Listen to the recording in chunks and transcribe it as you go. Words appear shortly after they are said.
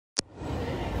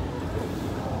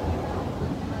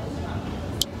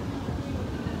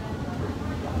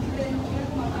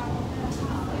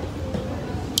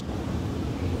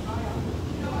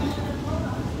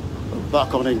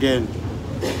back on again.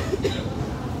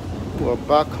 We're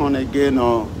back on again,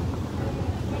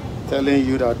 telling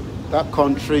you that that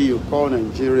country you call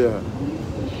Nigeria,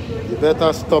 you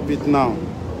better stop it now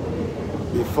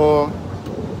before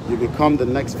you become the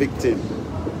next victim.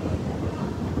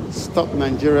 Stop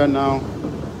Nigeria now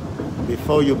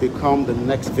before you become the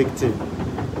next victim.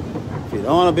 If you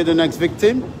don't want to be the next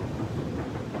victim,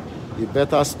 you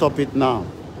better stop it now.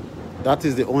 That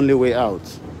is the only way out.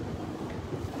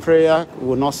 Prayer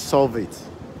will not solve it.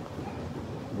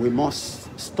 We must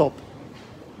stop.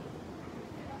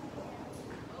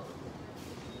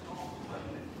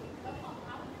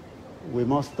 We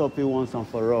must stop it once and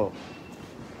for all.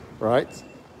 Right?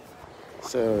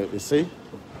 So, you see?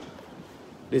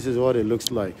 This is what it looks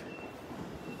like.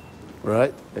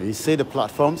 Right? And you see the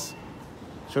platforms?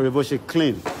 Shuri Bushi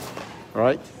clean.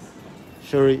 Right?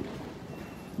 Shuri,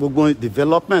 we're going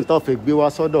development of a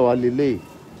Biwasodo Alile.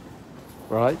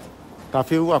 Right?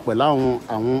 Tafi work with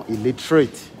àwọn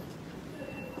illiterate.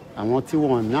 Àwọn tí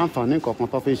wọ́n ní àǹfààní kankan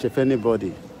tó fi ṣe fẹ́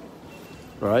anybody.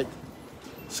 Right?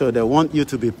 So they want you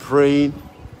to be praying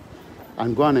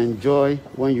and go and enjoy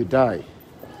when you die.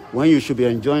 When you should be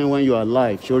enjoying when you are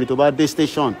alive. Shuri tó bá dé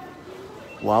station.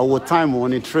 Wàá wo time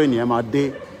wọn ní train yẹn máa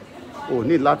dé. O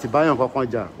ní láti báyàn kankan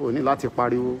jà. O ní láti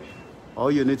pariwo.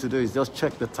 All you need to do is just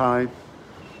check the time.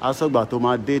 Asọ̀gbà tó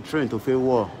máa dé train tó fẹ́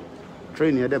wọ̀.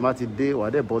 Train yẹn dẹ̀ máa ti dé.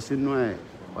 Wàá dẹ̀ bọ́ sínú ẹ̀.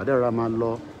 Wàá dẹ̀ ra máa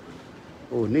lọ.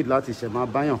 O ní láti ṣe máa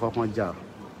báyàn kankan jà.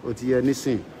 O ti yẹ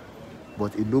nísìn.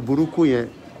 But ìlú burúkú yẹn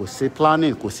kò sí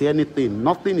planning, kò sí anything.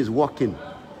 Nothing is working.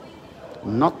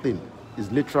 Nothing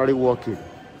is literally working.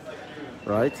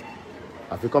 Right?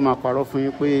 Àfi kọ́ máa parọ́ fún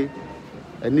yín pé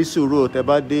ẹni sùúrù tẹ́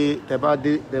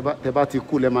bá ti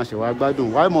kú lẹ máa ṣe wá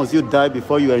gbádùn. Why must you die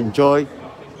before you enjoy,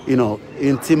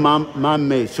 intimate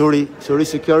man-made, sorry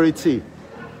security,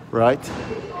 right?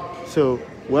 So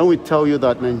when we tell you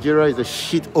that Nigeria is a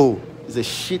shithole, it's a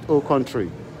shithole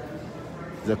country.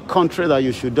 It's a country that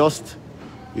you should just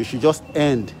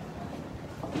end.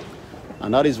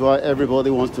 And that is why everybody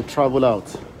wants to travel out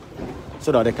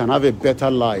so that they can have a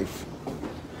better life.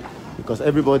 Because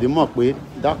everybody mock with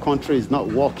that country is not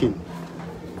working.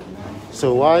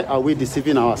 So why are we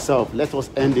deceiving ourselves? Let us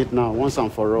end it now, once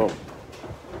and for all.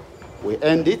 We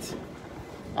end it,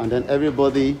 and then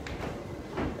everybody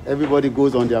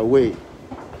goes on their way.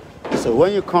 So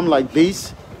when you come like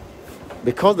this,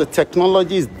 because the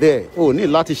technology is there, all you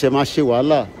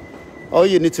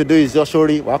need to do is just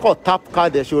shori. I call tap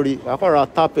card shori. I call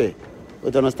tap it. You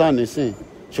understand this thing?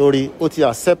 Shori, oti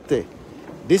accept it.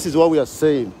 This is what we are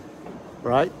saying.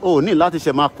 Right? Oh, ní láti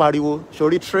ṣe máa pariwo.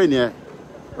 Shori train yẹn.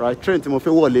 Right? Train tí mo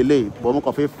fẹ́ wọ̀ lélẹ̀. But mo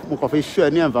kàn fẹ́ show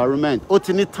any environment. Ó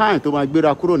ti ní time tó máa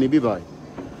gbéra kúrò ní bíbáyìí.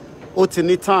 Ó ti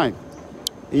ní time.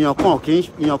 Ìyàn kan kì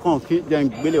jẹ́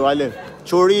gbélé wálẹ̀.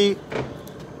 Shori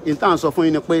in tá à ń sọ fún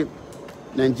yín ni pé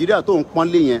Nàìjíríà tó ń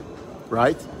pọ́nlé yẹn.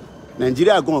 Right?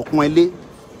 Nàìjíríà gan kò pọ́n lé.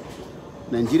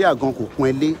 Nàìjíríà gan kò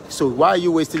pọ́n lé. So why are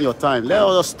you wasting your time? Let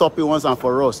us stop it once and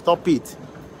for all. Stop it.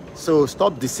 So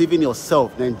stop deceiving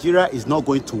yourself. Nigeria is not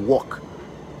going to work.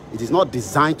 It is not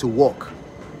designed to work.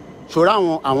 So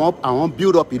I want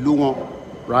build up ìlú wọn,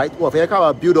 right? Ó fẹ́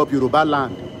ká build up Yoruba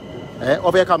land.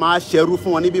 Ó fẹ́ ká máa ṣẹrú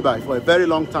fún wọn ní bíbá for a very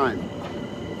long time,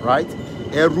 right?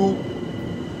 Ẹrú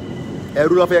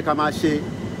ló fẹ́ ká máa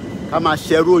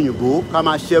ṣẹrú òyìnbó, ká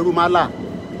máa ṣẹrú málà.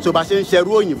 So bá ṣe ń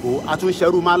ṣẹrú òyìnbó, a tún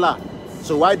ṣẹrú málà.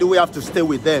 So why do we have to stay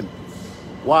with them?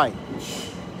 Why?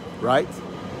 Right?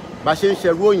 Bá ṣe ń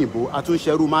ṣẹrú òyìnbó, a tún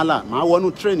ṣẹrú málà. Máa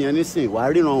wọnú train yẹn nísìn, wàá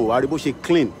ríran, wàá rí bó ṣe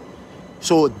clean.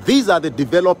 So these are the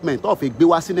development of ìgbé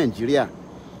wá sí Nigeria,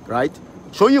 right?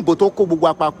 Ṣóyìnbó tó kó gbogbo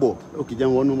àpapọ̀, ó kì í jẹ́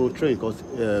wọnú train because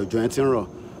òjò yẹn ti ń rọ̀.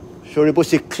 Ṣorí bó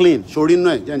ṣe clean, ṣorí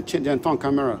náà jẹ́ ń tán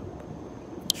camera.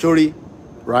 Ṣorí,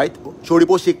 right? Ṣorí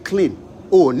bó ṣe clean.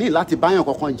 O ní láti báyàn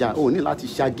kankan jà, o ní láti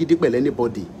ṣagídí pẹ̀lú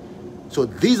anybody. So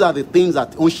these are the things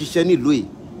that ó ń ṣiṣẹ́ nílùú yìí.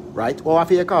 Right? Or if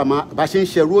you come, bá ṣe ń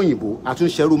ṣẹrú òyìnbó, a tún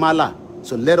ṣẹrú málà.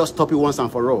 So let us stop it once and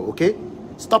for all, okay?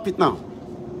 Stop it now.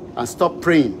 And stop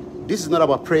praying. This is not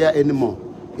about prayer anymore.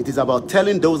 It is about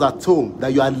telling those at home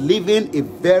that you are living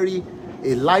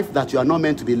a life that you are not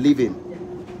meant to be living.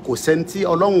 Kò sẹ́ńtì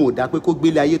Ọlọ́run ò dá pé kó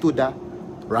gbélé ayé tó dá.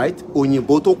 Right?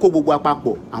 Òyìnbó tó kó gbogbo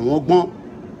àpapọ̀, àwọn gbọ́n,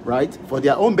 right? For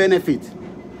their own benefit.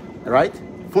 Right?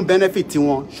 Fún benefit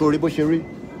tiwọn, ṣorí bó ṣe rí.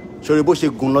 Ṣorí bó ṣe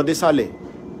gùn lọ désàlẹ̀.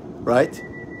 Right?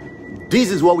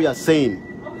 This is what we are saying.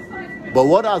 But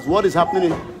what is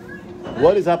happening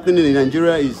in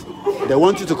Nigeria is they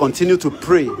want you to continue to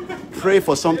pray. Pray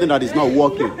for something that is not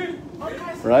working.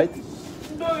 Right?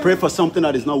 Pray for something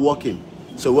that is not working.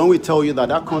 So when we tell you that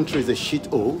that country is a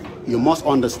shithole, you must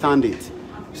understand it.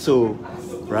 So,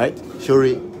 right?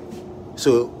 Shuri,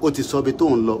 So, ó ti sọ bí tó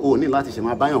ń lọ, ó ní láti ṣe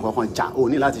máa báyàn kankan jà, ó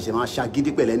ní láti ṣe máa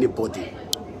ṣagídí pẹ̀lú anybody,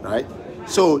 right?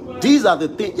 So, these are the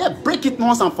things. Yeah, break it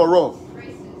once and for all,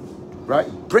 right?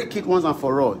 Break it once and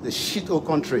for all. The shithole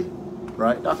country,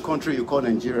 right? That country you call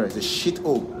Nigeria is a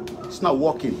shithole. It's not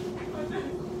working,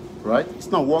 right? It's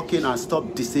not working, and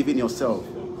stop deceiving yourself.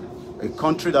 A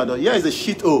country that, yeah, it's a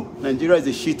shithole. Nigeria is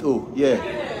a shithole. Yeah,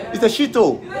 it's a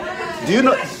shithole. Do you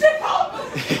know?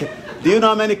 Do you know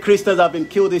how many Christians have been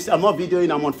killed? This, I'm not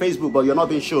videoing, I'm on Facebook, but you're not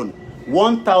being shown.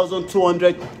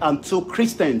 1,202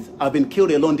 Christians have been killed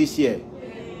alone this year.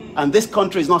 And this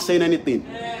country is not saying anything.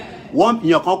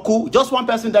 Just one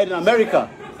person died in America,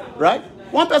 right?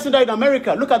 One person died in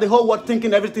America. Look at the whole world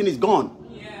thinking everything is gone.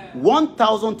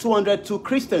 1,202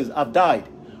 Christians have died.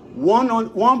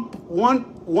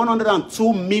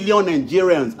 102 million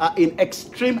Nigerians are in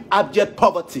extreme abject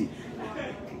poverty.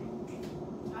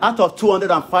 Out of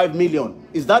 205 million.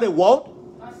 Is that a world?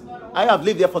 I have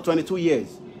lived there for 22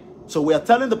 years. So we are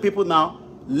telling the people now,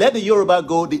 let the Yoruba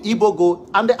go, the Igbo go,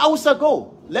 and the Hausa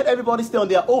go. Let everybody stay on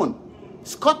their own.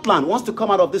 Scotland wants to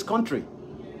come out of this country.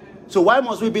 So why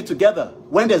must we be together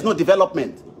when there's no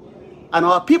development? And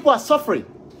our people are suffering.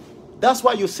 That's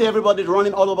why you see everybody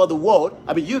running all over the world.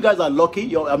 I mean, you guys are lucky.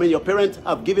 Your parents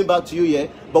have given back to you here.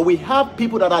 But we have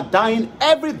people that are dying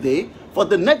every day for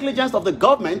the negligence of the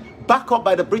government, backed up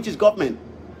by the British government.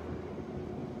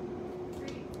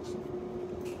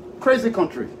 Crazy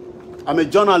country. I'm a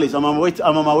journalist. I'm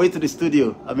on my way to the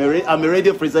studio. I'm a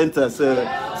radio presenter, so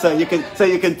you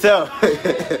can tell.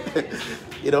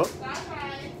 You know.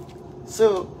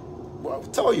 So, well, I'll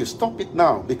tell you, stop it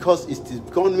now, because it's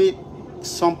going to be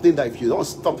something that if you don't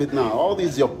stop it now, all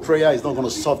this your prayer is not going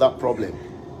to solve that problem.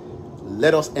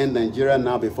 Let us end Nigeria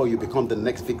now before you become the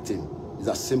next victim. It's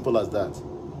as simple as that.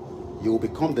 You will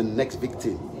become the next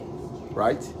victim,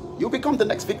 right? You'll become the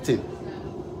next victim.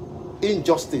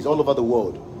 Injustice all over the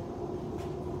world.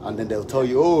 And then they'll tell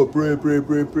you, oh, pray, pray,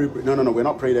 pray, pray, pray. No, we're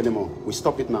not praying anymore. We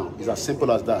stop it now. It's as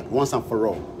simple as that, once and for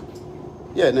all.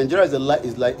 Yeah, Nigeria is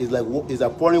like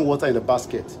pouring water in a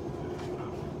basket.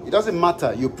 It doesn't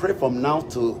matter. You pray from now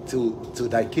to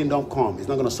thy kingdom come. It's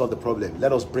not going to solve the problem.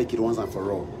 Let us break it once and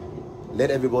for all.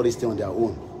 Let everybody stay on their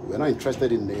own. We're not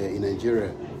interested in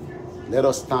Nigeria. Let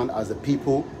us stand as a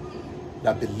people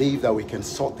that believe that we can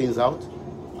sort things out,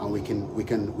 and we can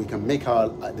make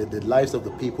the lives of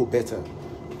the people better.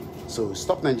 So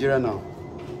stop Nigeria now.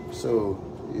 So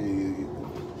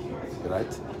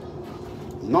right?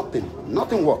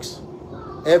 Nothing works.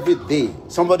 Every day,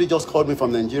 somebody just called me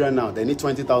from Nigeria now. They need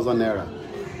 20,000 naira.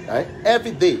 Right?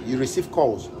 Every day you receive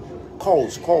calls,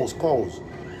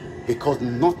 because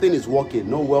nothing is working.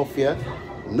 No welfare.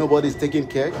 Nobody's taking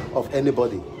care of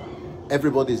anybody.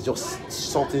 Everybody's just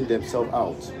sorting themselves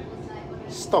out.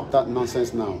 Stop that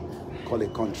nonsense now. Call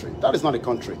it country. That is not a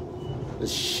country. The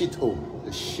shithole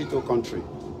country.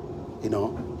 You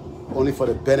know, only for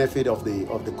the benefit of the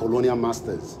colonial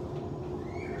masters.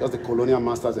 Just the colonial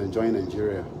masters enjoying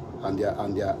Nigeria and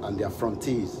their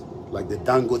frontiers, like the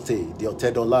Dangote, the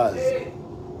Otedolas.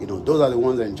 You know, those are the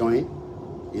ones enjoying.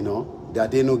 You know, the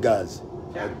Adenugas.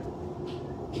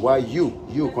 Why you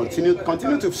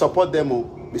continue to support them?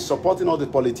 Be supporting all the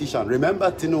politicians.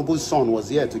 Remember, Tinubu's son was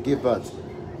here to give birth.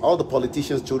 All the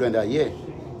politicians' children are here,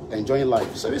 enjoying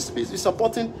life. So it's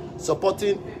supporting a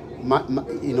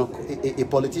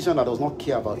politician that does not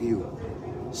care about you.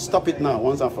 Stop it now,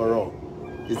 once and for all.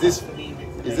 Is this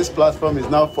platform is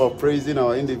now for praising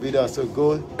our individuals? So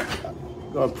go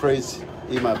and praise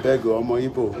him, I beg you, Omo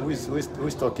Igbo.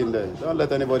 Who's talking there? Don't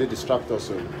let anybody distract us.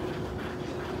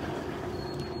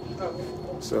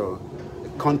 So, a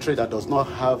country that does not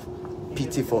have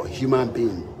pity for human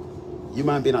being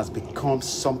has become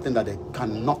something that they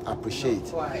cannot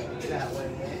appreciate.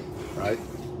 Right?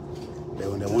 They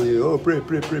want you, oh, pray.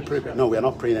 No, we are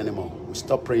not praying anymore. We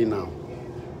stop praying now.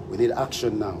 We need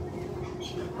action now.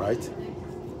 Right?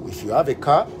 If you have a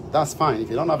car, that's fine. If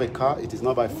you don't have a car, it is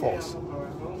not by force.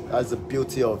 That's the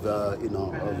beauty of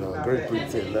Great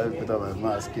Britain. Let me put on my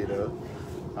mask,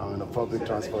 I'm in the public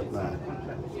transport now.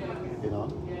 You know,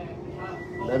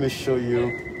 let me show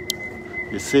you.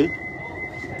 You see?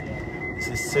 This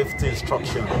is safety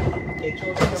instruction. You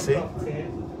see?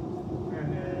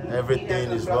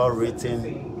 Everything is well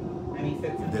written.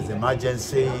 If there's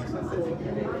emergency,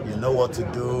 you know what to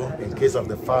do. In case of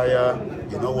the fire,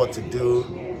 you know what to do.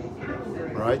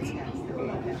 Right?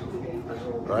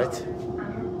 Right?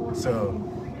 So,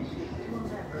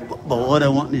 but what I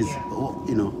want is,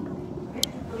 you know,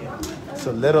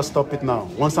 so let us stop it now,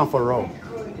 once and for all.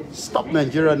 Stop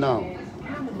Nigeria now.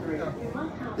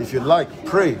 If you like,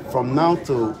 pray from now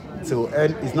till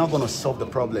end. It's not going to solve the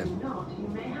problem.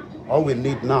 All we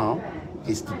need now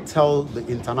is to tell the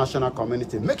international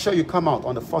community, make sure you come out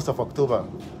on the 1st of October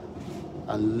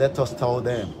and let us tell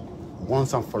them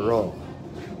once and for all,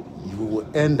 you will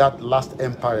end that last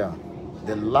empire.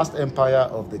 The last empire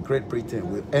of the Great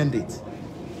Britain will end it.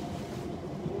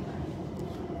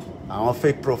 Our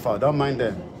fake profile, don't mind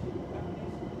them.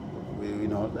 We, you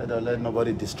know, let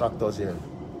nobody distract us here.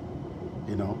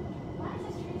 You know.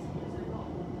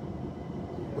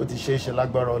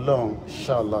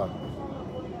 Inshallah.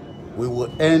 We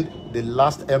will end the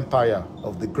last empire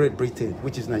of the Great Britain,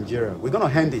 which is Nigeria. We're going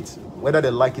to end it, whether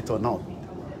they like it or not.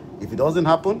 If it doesn't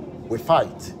happen, we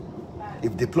fight.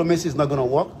 If diplomacy is not going to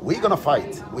work, we're going to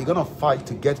fight. We're going to fight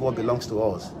to get what belongs to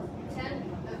us.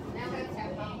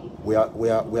 We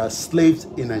are slaves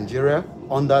in Nigeria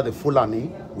under the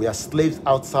Fulani. We are slaves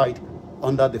outside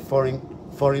under the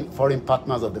foreign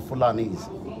partners of the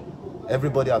Fulanis.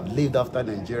 Everybody have lived after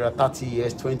Nigeria 30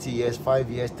 years, 20 years,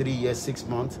 5 years, 3 years, 6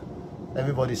 months.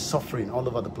 Everybody's suffering all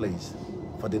over the place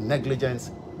for the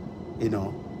negligence, you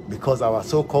know, because our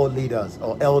so-called leaders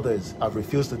or elders have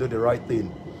refused to do the right thing.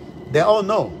 They all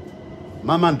know.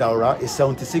 Maman Daura is a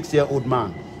 76-year-old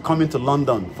man coming to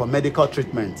London for medical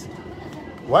treatment.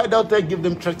 Why don't they give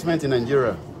them treatment in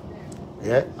Nigeria?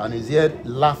 Yeah, and he's here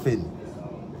laughing,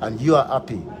 and you are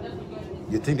happy.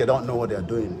 You think they don't know what they're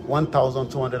doing.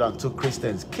 1,202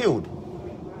 Christians killed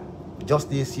just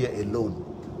this year alone.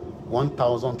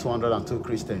 1,202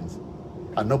 Christians,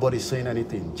 and nobody's saying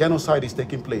anything. Genocide is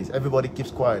taking place. Everybody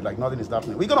keeps quiet like nothing is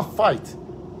happening. We're gonna fight.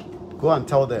 Go and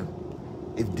tell them.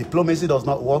 If diplomacy does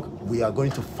not work, we are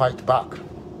going to fight back.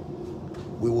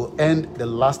 We will end the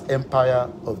last empire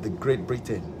of the Great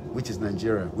Britain, which is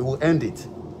Nigeria. We will end it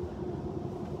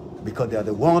because they are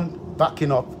the one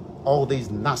backing up all these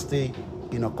nasty,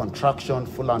 you know, contraction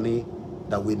Fulani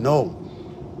that we know,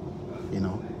 you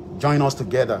know, join us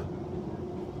together.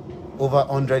 Over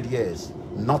 100 years,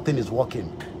 nothing is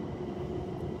working,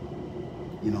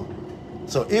 you know.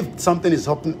 So if something is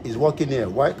working here,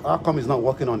 why? How come it's not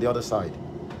working on the other side?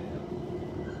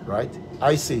 Right?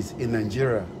 ISIS in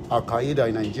Nigeria, Al Qaeda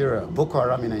in Nigeria, Boko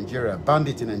Haram in Nigeria,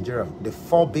 Bandit in Nigeria, the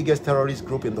 4 biggest terrorist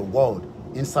groups in the world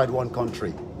inside one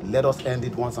country. Let us end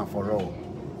it once and for all.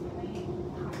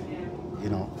 You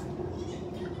know,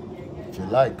 if you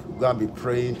like, go and be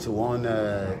praying to one.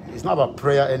 It's not about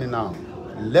prayer any now.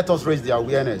 Let us raise the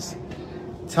awareness.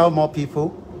 Tell more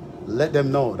people. Let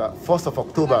them know that 1st of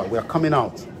October we are coming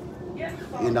out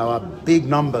in our big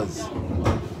numbers.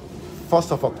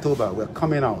 1st of October we're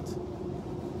coming out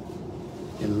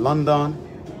in London.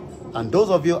 And those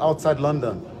of you outside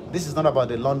London, this is not about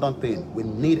the London thing. We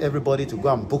need everybody to go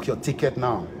and book your ticket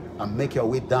now and make your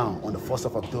way down on the 1st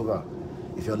of October.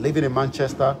 If you're living in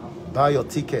Manchester, buy your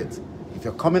ticket. If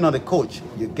you're coming on the coach,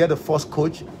 you get the first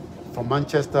coach from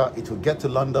Manchester. It will get to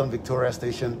London Victoria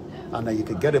Station, and then you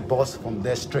can get a bus from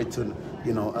there straight to,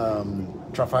 you know,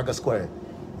 Trafalgar Square.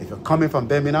 If you're coming from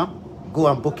Birmingham, go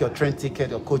and book your train ticket,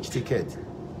 your coach ticket.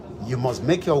 You must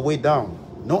make your way down.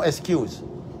 No excuse.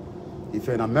 If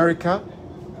you're in America,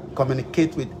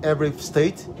 communicate with every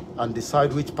state and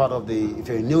decide which part of the, if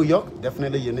you're in New York,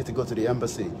 definitely you need to go to the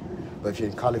embassy. But if you're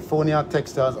in California,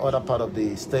 Texas, other part of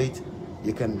the state,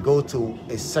 you can go to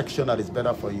a section that is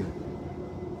better for you.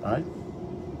 All right?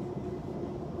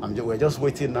 We're just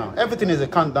waiting now. Everything is a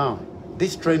countdown.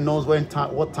 This train knows when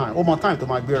what time. One more time to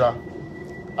Magbira.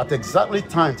 At exactly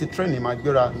time to train in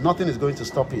Magbira, nothing is going to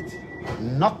stop it.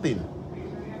 Nothing.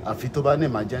 Afitoba an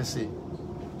emergency.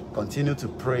 Continue to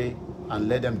pray and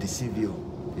let them deceive you.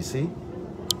 You see?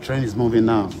 Train is moving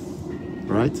now.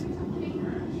 Right?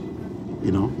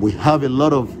 You know, we have a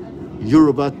lot of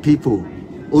Yoruba people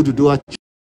who do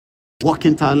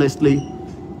working tirelessly,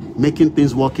 making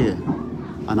things work here.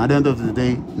 And at the end of the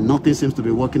day, nothing seems to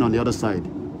be working on the other side.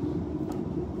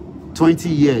 20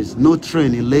 years, no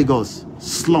train in Lagos,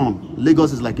 slum.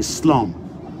 Lagos is like a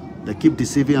slum. They keep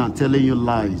deceiving and telling you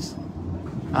lies.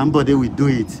 Ambode will do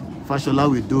it. Fashola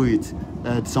will do it.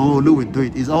 Sanwo-Olu will do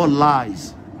it. It's all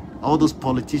lies. All those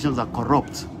politicians are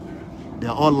corrupt.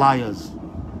 They're all liars.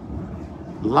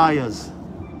 Liars.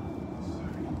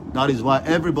 That is why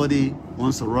everybody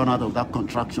wants to run out of that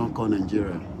contraction called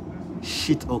Nigeria.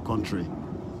 Shit hole country.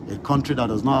 A country that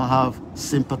does not have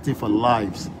sympathy for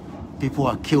lives. People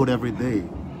are killed every day.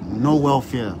 No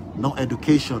welfare, no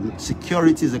education.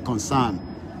 Security is a concern.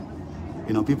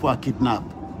 You know, people are kidnapped.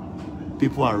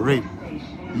 People are raped.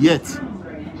 Yet,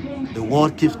 the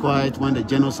world keeps quiet when the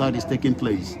genocide is taking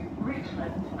place.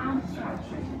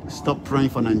 Stop praying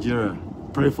for Nigeria.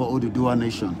 Pray for Oduduwa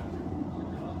nation.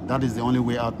 That is the only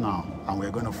way out now. And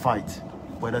we're going to fight,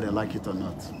 whether they like it or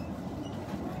not.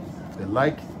 If they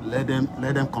like, let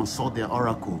them consult their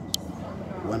oracle.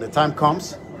 When the time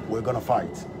comes, we're gonna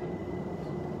fight.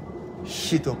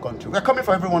 Shit o country. We're coming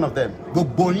for every one of them.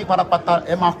 Gbogbo yín pátápátá,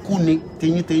 ẹ máa kú ni,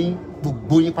 tiyín,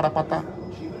 gbogbo yín pátápátá.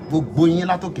 Gbogbo yín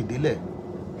látòkè délẹ̀.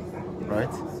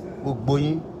 Right? Gbogbo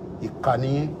yín, ìkà ni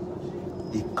yín,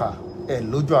 ìkà, ẹ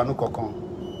lójú àánú kankan.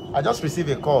 I just received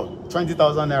a call,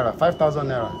 20,000 naira, 5,000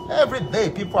 naira. Every day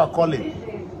people are calling.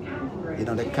 You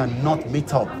know, they cannot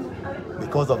meet up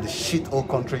because of the shit old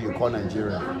country you call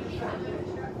Nigeria.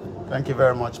 Thank you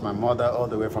very much, my mother, all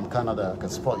the way from Canada. I can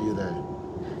support you there.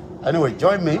 Anyway,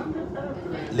 join me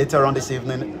later on this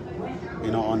evening,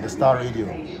 you know, on the Star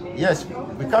Radio. Yes,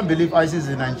 we can't believe ISIS is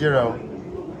in Nigeria.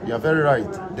 You're very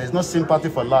right. There's no sympathy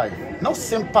for life. No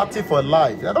sympathy for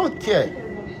life. They don't care.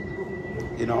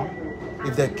 You know,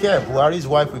 if they care, Buhari's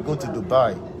wife will go to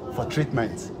Dubai for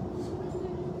treatment,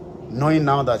 knowing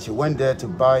now that she went there to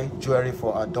buy jewelry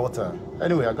for her daughter.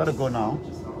 Anyway, I gotta go now.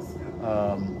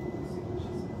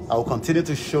 I will continue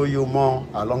to show you more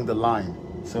along the line.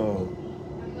 So,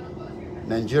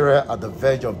 Nigeria at the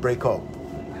verge of breakup.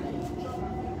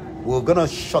 We're gonna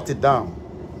shut it down,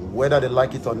 whether they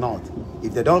like it or not.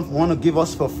 If they don't want to give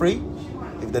us for free,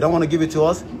 if they don't want to give it to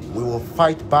us, we will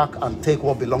fight back and take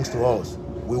what belongs to us.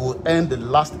 We will end the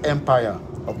last empire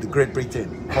of the Great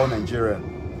Britain called Nigeria.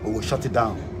 We will shut it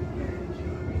down.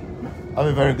 Have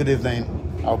a very good evening.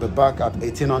 I'll be back at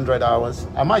 1800 hours.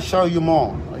 I might show you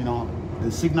more. You know,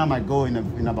 the signal might go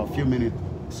in about a few minutes.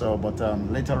 So, but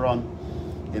later on,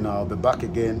 you know, I'll be back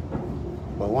again.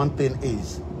 But one thing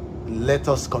is, let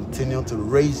us continue to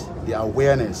raise the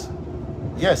awareness.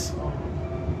 Yes,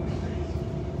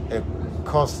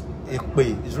 because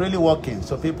it's really working.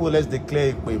 So people, let's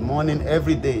declare morning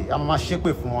every day. I'm a shake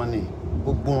with money.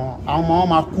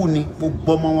 I'm a kuni.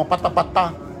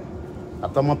 Pata.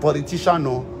 Àtọmọ politician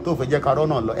no tó fẹ́ jẹ́ ká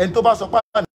rọ́nà lọ. Ẹni tó bá sọ pé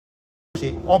ṣe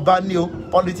ọba ni o,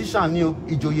 politician ni o,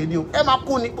 ìjòyè ni o. Ẹ máa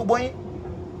kú ni gbogbo yín.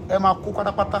 Ẹ máa kú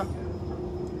pátápátá.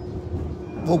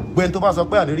 Gbogbo ẹni tó bá sọ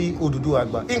pé àdérí Odùduwà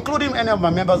àgbà, including any of my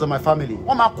members of my family.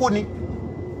 Wọ́n máa kú ni.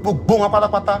 Gbogbo wọn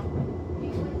pátápátá.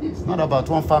 It's not about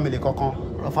one family kankan.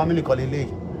 One family kan lélẹ̀.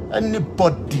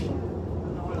 Anybody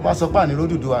tó bá sọ pé àdérí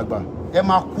Odùduwà àgbà, ẹ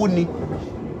máa kú ni.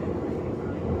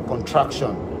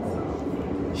 Contraction.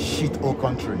 Shit old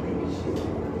country.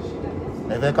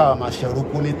 We're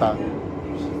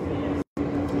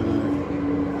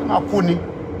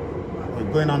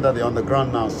going under the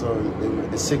underground now, so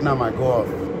the signal might go off,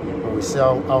 but we see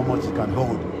how much it can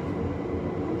hold.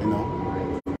 You know,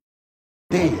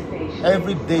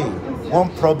 every day, one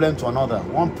problem to another,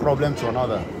 one problem to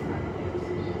another,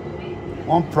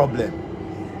 one problem.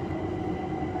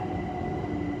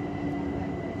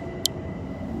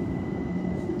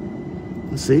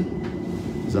 You see,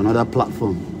 it's another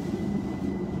platform.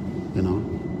 You know,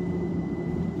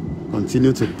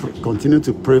 continue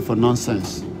to pray for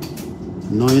nonsense,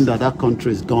 knowing that that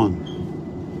country is gone.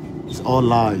 It's all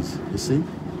lies. You see,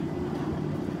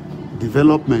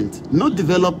 development, no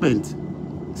development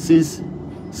since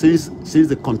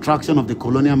the contraction of the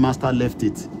colonial master left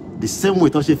it. The same way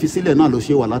to fisile na lo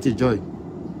se wa lati joy.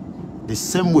 The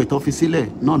same way to fisile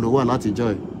na lo wa lati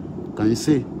joy. Can you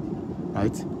see?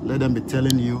 Right? Let them be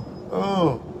telling you,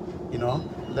 oh, you know,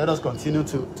 let us continue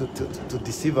to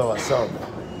deceive ourselves.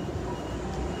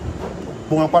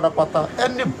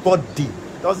 Anybody,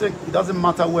 it doesn't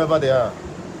matter whoever they are,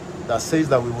 that says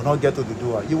that we will not get to the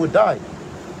door, you will die.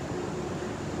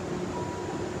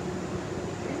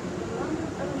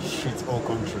 Shit, old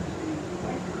country.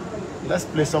 Let's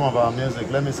play some of our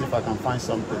music. Let me see if I can find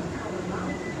something.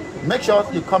 Make sure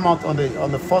you come out on the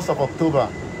 1st of October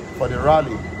for the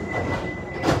rally.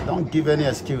 Don't give any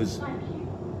excuse.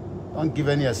 Don't give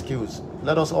any excuse.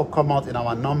 Let us all come out in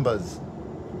our numbers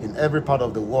in every part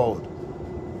of the world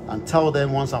and tell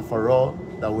them once and for all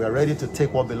that we are ready to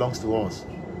take what belongs to us.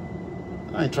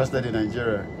 I'm not interested in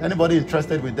Nigeria. Anybody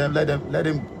interested with them, let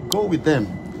them go with them.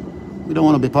 We don't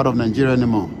want to be part of Nigeria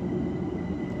anymore.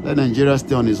 Let Nigeria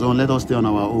stay on its own. Let us stay on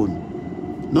our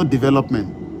own. No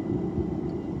development.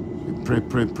 We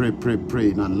pray.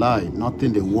 Not lie.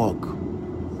 Nothing they work.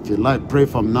 If you like, pray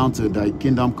from now till thy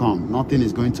kingdom come. Nothing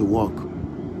is going to work.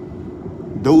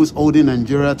 Those holding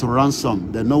Nigeria to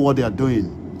ransom, they know what they are doing.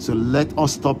 So let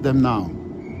us stop them now.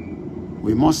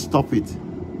 We must stop it.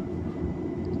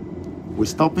 We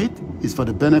stop it, it's for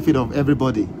the benefit of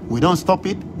everybody. We don't stop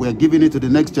it, we're giving it to the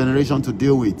next generation to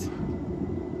deal with.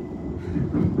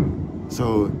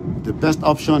 So the best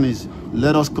option is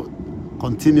let us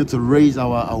continue to raise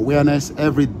our awareness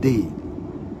every day.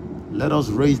 Let us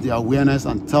raise the awareness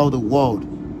and tell the world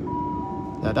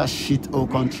that that shit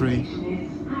old country,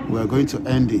 we're going to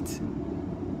end it.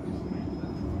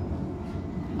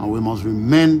 And we must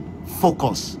remain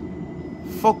focused.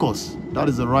 Focus, that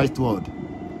is the right word.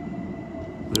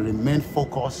 We remain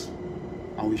focused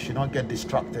and we should not get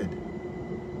distracted.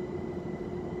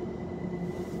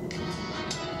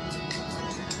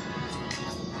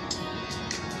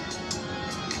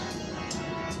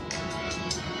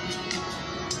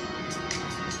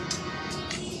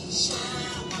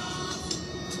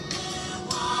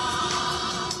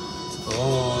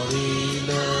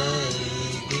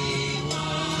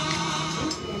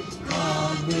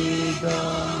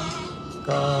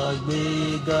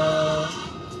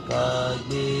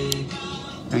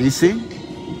 And you see,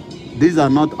 these are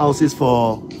not houses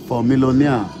for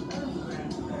millionaires,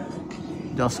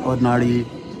 just ordinary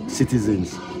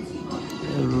citizens.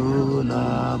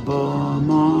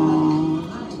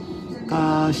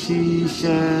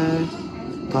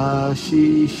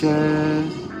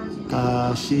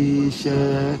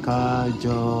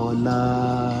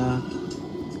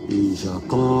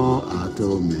 Ìṣọ̀kan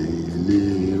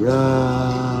àtòmìnira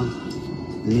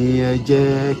ni ẹ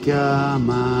jẹ́ kí a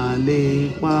máa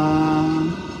lépa,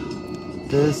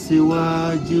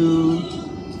 tẹ̀síwájú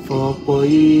fọ̀pọ̀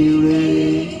ire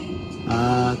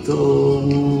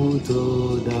àtòhun tó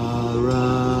dára.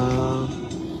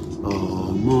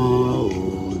 Ọmọ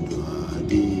Oòduà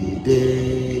dìde,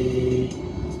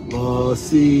 bọ́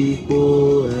sípò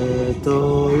ẹ̀tọ́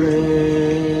rẹ.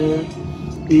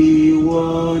 Ìwọ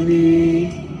ni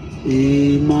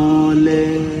ìmọ́lẹ̀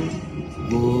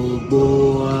gbogbo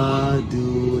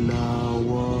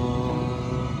adúláwọ̀.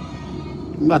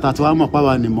 Nígbà tá a ti wá mọ̀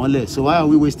páwa ni ìmọ́lẹ̀, so why are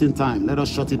we wasting time? Let us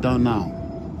shut it down now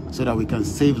so that we can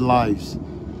save lives.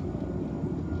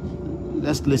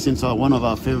 Let's listen to one of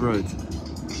our favorites.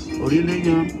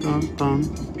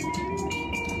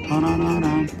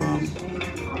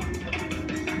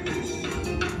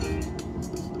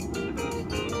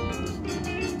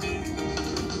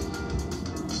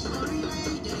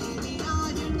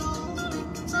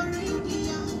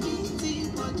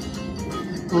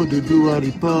 Odùduwà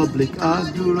Republic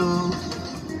adúró,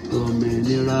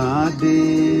 òmìnira adé.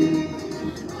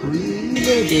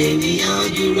 Orílẹ̀-èdè mi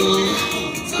adúró,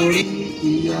 torí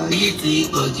ìyà yìí ti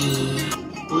pọ̀jù.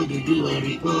 Odùduwà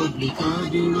Republic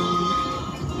adúró,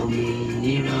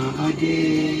 òmìnira adé.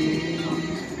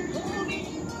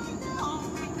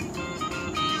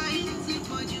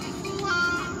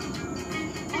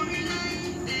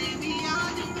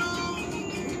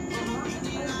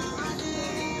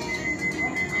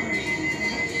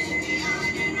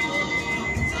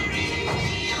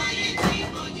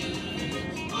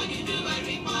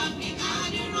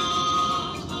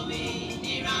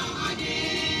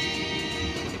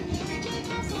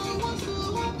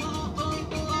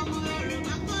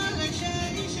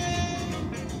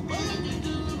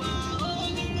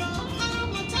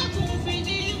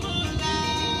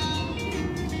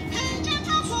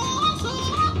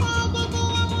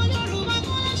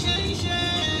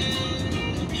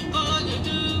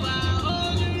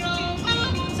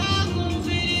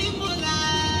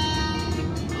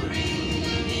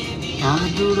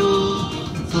 Adúró,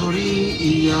 torí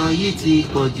ìyà yìí ti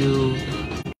pọ̀jù.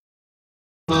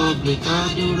 Republic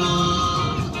adúró,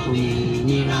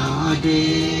 òmìnira adé.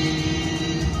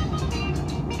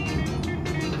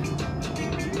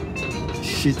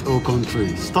 Shit old country.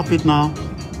 Stop it now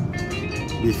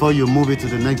before you move it to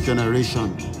the next generation.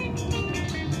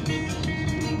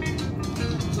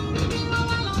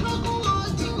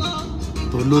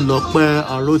 Tolulope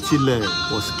Arotile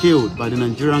was killed by the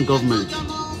Nigerian government.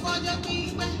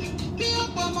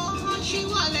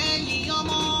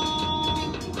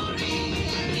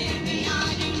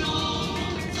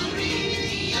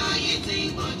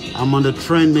 I'm on the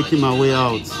train making my way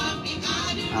out.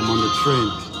 I'm on the train.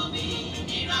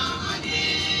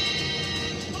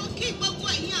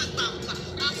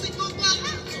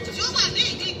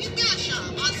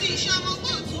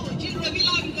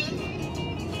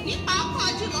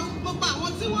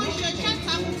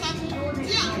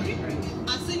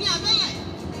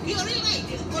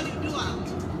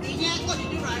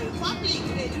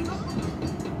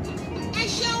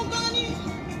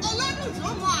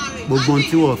 Gbogbo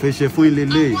tí wọ́n fẹ́ ṣe fún ilé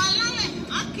lé,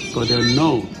 because they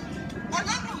know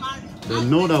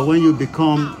that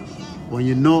when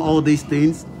you know all these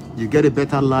things, you get a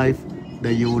better life,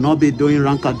 then you will not be doing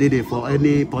rankadede for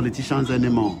any politicians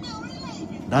anymore.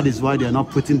 That is why they are not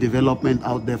putting development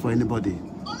out there for anybody.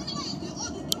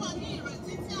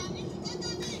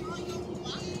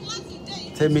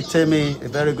 Temi, a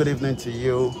very good evening to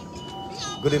you.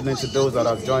 Good evening to those that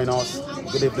have joined us.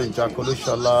 Good evening,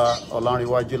 Jakolushala,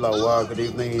 Olanriwaju Lawa. Good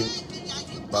evening,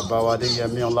 Babawade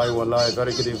Yemi Olaiwala.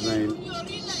 Very good evening.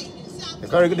 A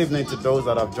very good evening to those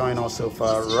that have joined us so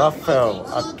far. Raphael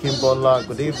Akimbola,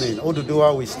 good evening.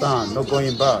 Oduduwa, we stand, no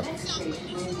going back.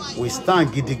 We stand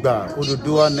Gidigba.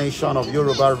 Oduduwa nation of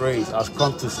Yoruba race has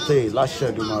come to stay. Last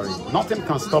Dumari. Nothing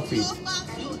can stop it.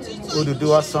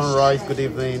 Oduduwa sunrise, good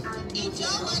evening.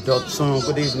 Dotsun,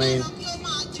 good evening.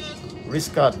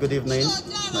 Riskat, good evening.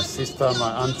 My sister,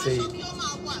 my auntie.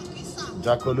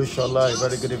 Jakolu Shola, a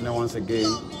very good evening once again.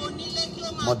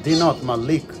 Modinat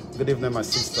Malik, good evening, my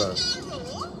sister.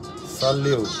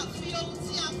 Salil,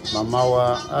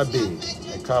 Mamawa Abi,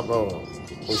 Ekabo.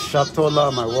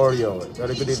 Oshatola, my warrior,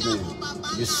 very good evening.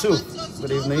 Yusuf,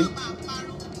 good evening.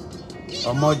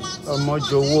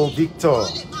 Omojowo Victor.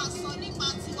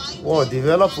 Well,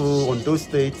 develop Ondo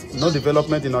State, no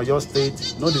development in Oyo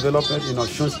State, no development in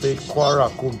Osun State, Kwara,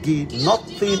 Kogi,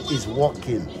 nothing is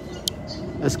working.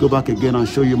 Let's go back again and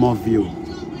show you more view.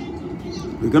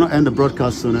 We're going to end the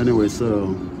broadcast soon anyway,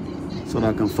 so that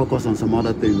I can focus on some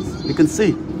other things. You can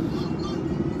see,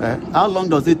 how long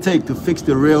does it take to fix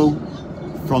the rail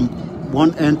from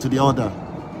one end to the other?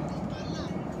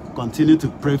 Continue to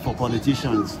pray for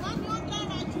politicians.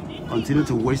 Continue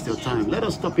to waste your time. Let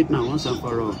us stop it now once and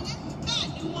for all.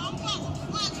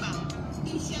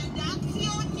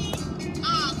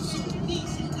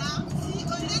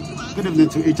 Good evening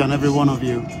to each and every one of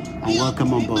you, and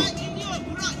welcome on board.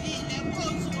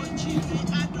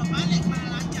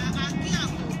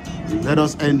 Let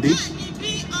us end it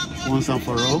once and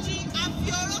for all,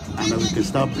 and then we can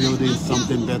start building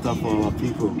something better for our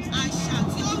people.